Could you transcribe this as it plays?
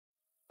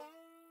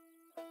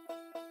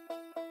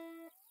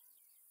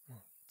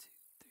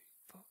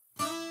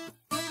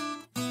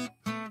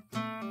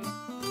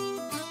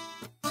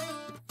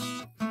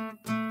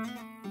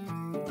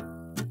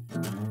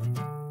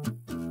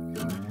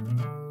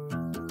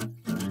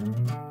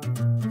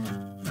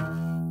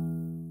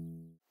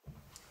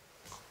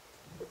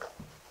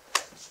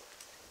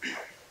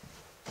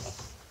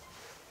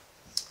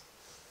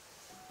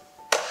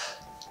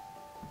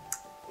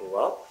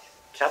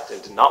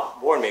captain did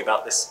not warn me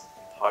about this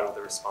part of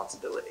the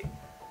responsibility.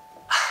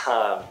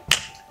 I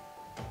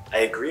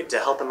agreed to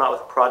help him out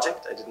with a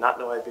project. I did not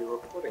know I'd be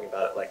reporting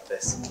about it like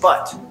this.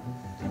 But,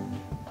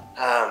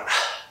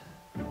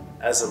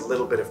 as a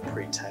little bit of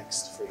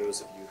pretext, for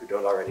those of you who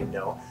don't already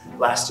know,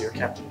 last year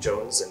Captain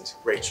Jones and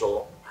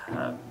Rachel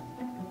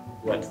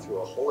went through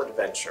a whole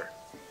adventure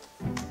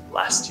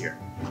last year.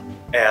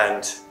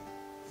 And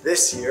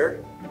this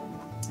year,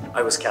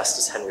 I was cast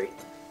as Henry,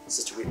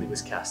 Sister Wheatley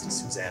was cast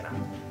as Susanna.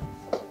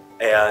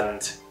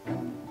 And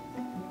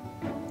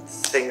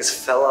things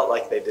fell out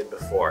like they did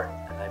before,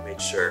 and I made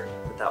sure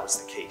that that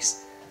was the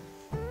case.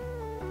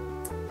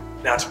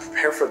 Now, to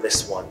prepare for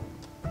this one,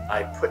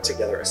 I put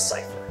together a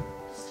cipher.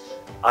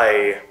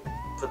 I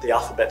put the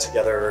alphabet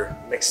together,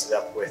 mixed it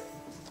up with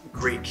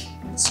Greek,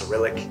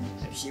 Cyrillic,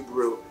 and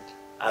Hebrew,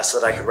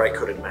 so that I could write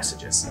coded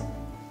messages.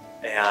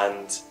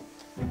 And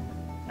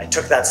I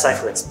took that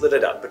cipher and split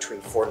it up between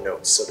 4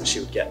 notes so that she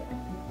would get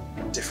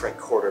different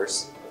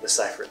quarters of the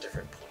cipher at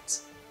different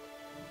points.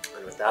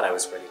 And with that, I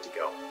was ready to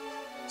go.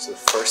 So the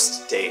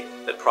first day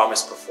that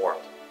Promise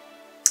performed,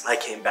 I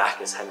came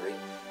back as Henry.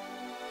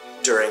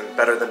 During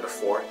Better Than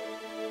Before,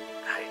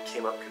 I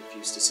came up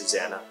confused to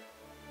Susanna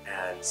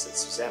and said,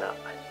 Susanna,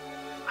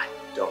 I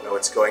don't know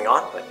what's going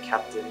on, but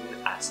Captain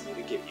asked me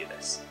to give you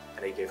this.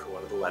 And I gave her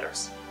one of the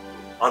letters,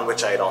 on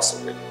which I had also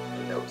written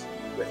a note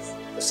with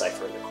the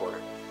cipher in the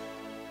corner.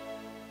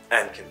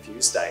 And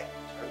confused, I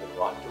turned and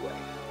walked away.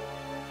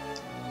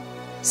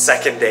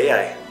 Second day,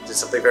 I did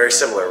something very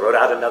similar. Wrote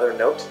out another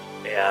note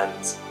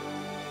and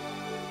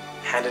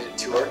handed it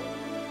to her.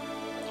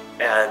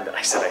 And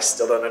I said, I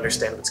still don't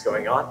understand what's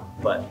going on,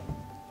 but,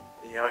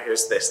 you know,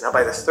 here's this. Now,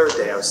 by the third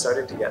day, I was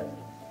starting to get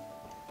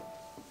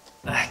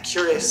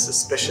curious,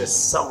 suspicious,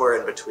 somewhere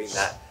in between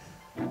that.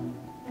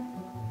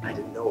 I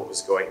didn't know what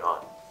was going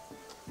on.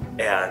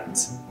 And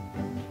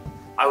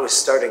I was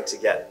starting to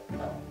get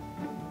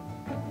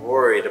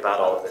worried about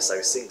all of this. I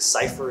was seeing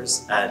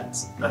ciphers and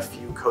a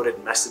few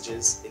coded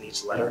messages in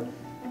each letter.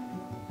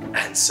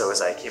 And so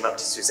as I came up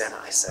to Susanna,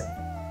 I said,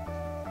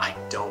 I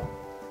don't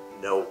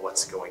know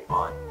what's going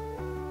on,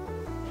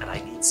 and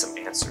I need some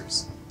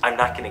answers. I'm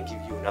not going to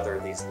give you another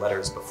of these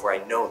letters before I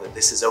know that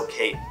this is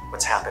okay,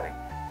 what's happening.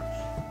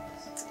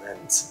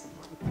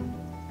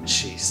 And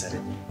she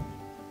said,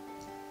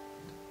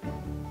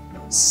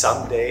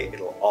 someday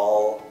it'll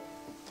all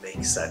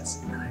make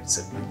sense. And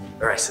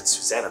I said,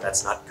 Susanna,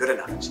 that's not good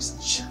enough. And she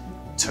said, she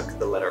took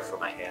the letter from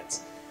my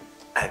hands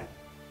and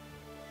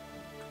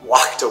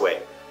walked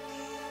away.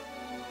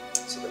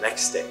 So the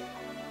next day,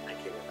 I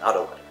came without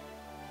a letter.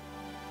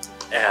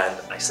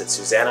 And I said,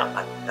 Susanna,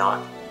 I'm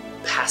not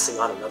passing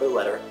on another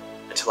letter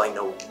until I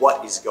know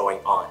what is going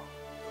on.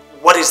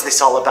 What is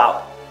this all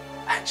about?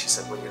 And she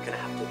said, well, you're going to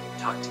have to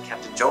talk to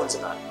Captain Jones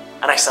about it.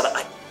 And I said,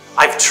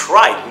 I've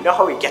tried. You know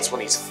how he gets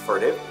when he's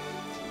furtive?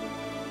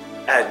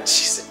 And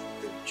she said,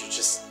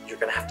 you're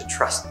going to have to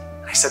trust me.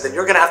 And I said, then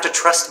you're going to have to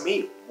trust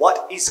me.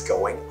 What is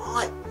going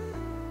on?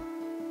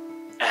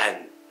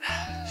 And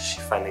she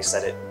finally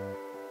said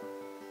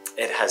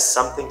it has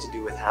something to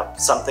do with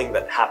something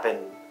that happened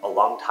a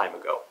long time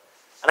ago.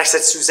 And I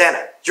said,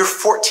 Susanna, you're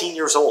 14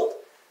 years old.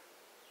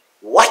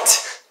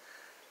 What?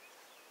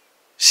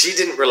 She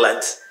didn't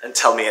relent and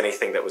tell me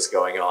anything that was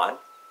going on.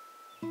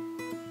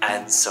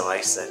 And so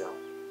I said, oh,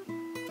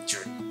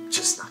 you're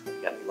just not going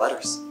to get any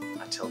letters.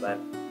 Until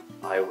then,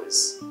 I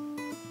was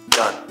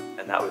done.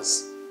 And that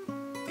was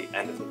the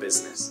end of the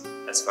business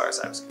as far as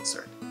I was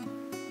concerned.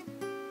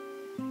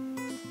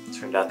 It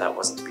turned out that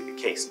wasn't to be the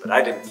case, but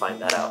I didn't find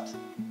that out